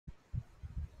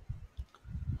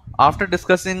After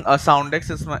discussing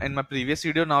soundex in my previous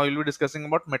video, now we'll be discussing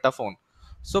about metaphone.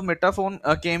 So metaphone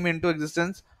came into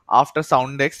existence after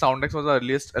soundex. Soundex was the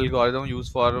earliest algorithm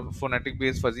used for phonetic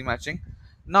based fuzzy matching.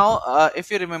 Now, if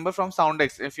you remember from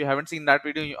soundex, if you haven't seen that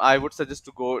video, I would suggest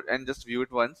to go and just view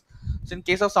it once. So in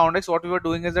case of soundex, what we were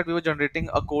doing is that we were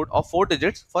generating a code of 4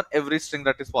 digits for every string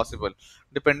that is possible,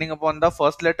 depending upon the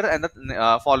first letter and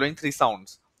the following three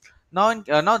sounds. Now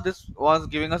this was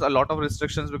giving us a lot of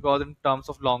restrictions, because in terms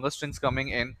of longer strings coming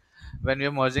in, when we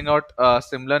are merging out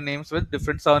similar names with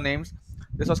different surnames,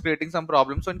 this was creating some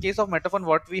problems. So in case of metaphone,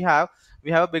 what we have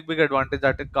a big advantage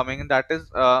that is coming in, that is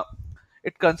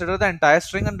it considers the entire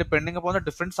string, and depending upon the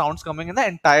different sounds coming in the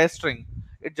entire string,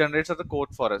 it generates as a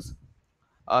code for us.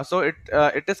 It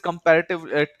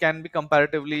can be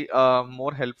comparatively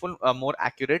more helpful, more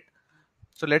accurate.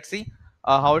 So let's see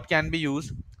how it can be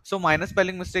used. So minor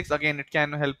spelling mistakes, again, it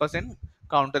can help us in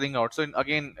countering out. So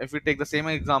again, if we take the same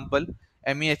example,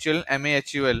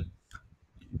 mehul,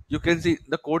 you can see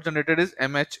the code generated is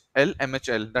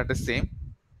mhl, that is same.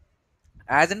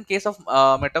 As in case of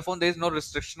metaphone, there is no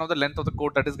restriction of the length of the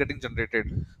code that is getting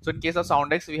generated. So in case of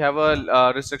soundex, we have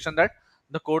a restriction that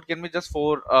the code can be just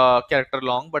 4 character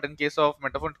long, but in case of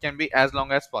metaphone, it can be as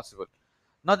long as possible.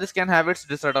 Now this can have its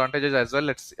disadvantages as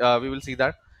well. We will see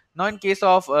that. Now in case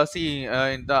of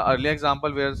in the earlier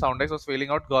example where soundex was failing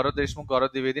out, Gaurav Deshmukh,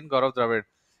 Gaurav Dwivedi, and Gaurav Dravid.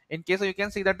 In case of, you can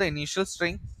see that the initial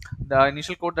string, the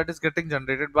initial code that is getting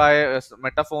generated by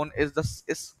Metaphone is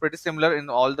pretty similar in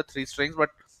all the three strings, but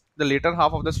the later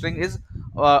half of the string is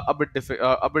a bit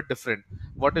different.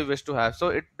 What we wish to have, so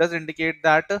it does indicate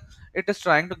that it is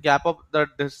trying to gap up the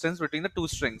distance between the two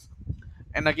strings.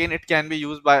 And again, it can be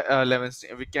used by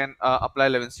Levenstein. We can apply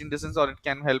Levenstein distance, or it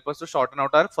can help us to shorten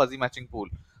out our fuzzy matching pool.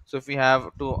 So if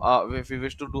we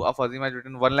wish to do a fuzzy match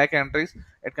between 1 lakh entries,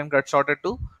 it can cut short it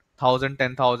to 1,000,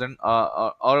 10,000,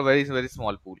 or a very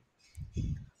small pool.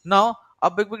 Now,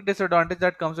 a big disadvantage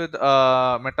that comes with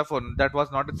Metaphone that was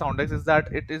not in Soundex is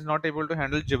that it is not able to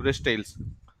handle gibberish tails.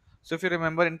 So if you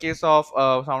remember, in case of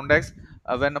Soundex,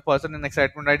 when a person in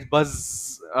excitement writes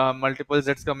buzz, multiple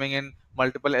Z's coming in,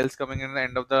 multiple L's coming in at the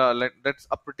end of the line, that's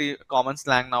a pretty common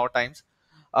slang now times.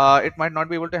 It might not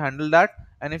be able to handle that.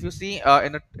 And if you see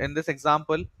in this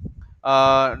example,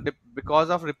 because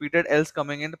of repeated L's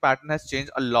coming in, the pattern has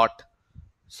changed a lot.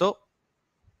 So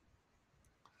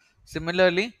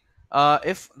similarly,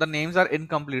 if the names are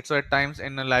incomplete, so at times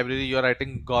in a library you're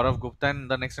writing Gaurav Gupta and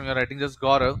the next time you're writing just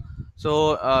Gaurav,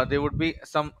 so there would be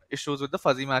some issues with the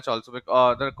fuzzy match also,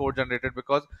 the code generated,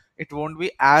 because it won't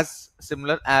be as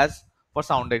similar as for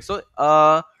Soundex.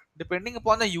 So depending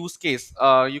upon the use case,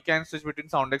 you can switch between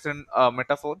Soundex and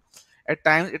Metaphone. At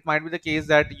times it might be the case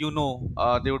that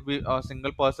there would be a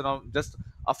single person or just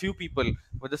a few people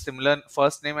with a similar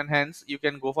first name, and hence you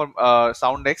can go for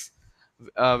Soundex,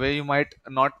 where you might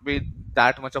not be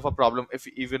that much of a problem if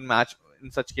you even match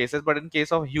in such cases. But in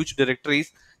case of huge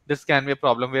directories, this can be a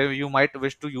problem where you might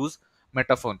wish to use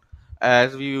Metaphone,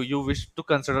 as you wish to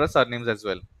consider surnames as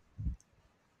well.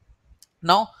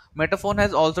 Now, Metaphone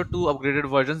has also two upgraded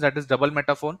versions, that is double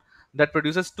Metaphone, that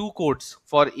produces two codes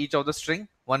for each of the string.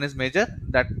 One is major,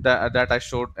 that I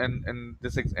showed in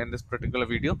this particular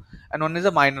video, and one is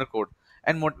a minor code.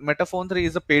 And Metaphone 3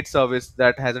 is a paid service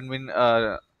that hasn't been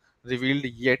revealed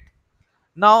yet.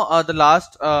 Now, the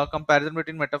last comparison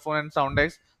between Metaphone and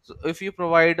Soundex. So, if you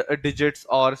provide digits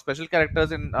or special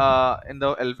characters in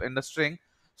the string,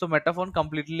 so Metaphone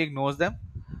completely ignores them.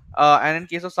 And in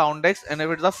case of Soundex, and if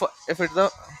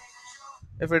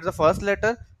it's the first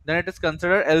letter, then it is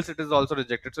considered, else it is also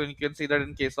rejected. So you can see that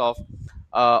in case of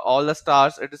all the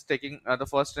stars, it is taking the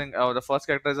first string, the first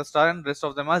character is a star, and rest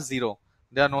of them are zero.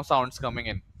 There are no sounds coming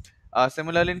in.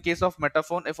 Similarly, in case of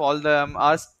Metaphone, if all them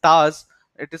are stars,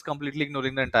 it is completely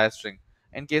ignoring the entire string.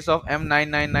 In case of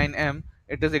M999M,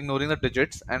 it is ignoring the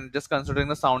digits and just considering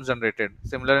the sounds generated.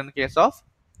 Similar in case of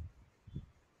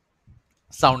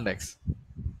Soundex.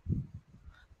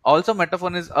 Also,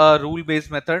 Metaphone is a rule-based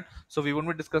method, so we won't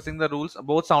be discussing the rules.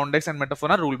 Both Soundex and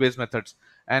Metaphone are rule-based methods,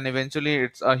 and eventually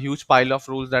it's a huge pile of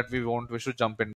rules that we won't wish to jump in.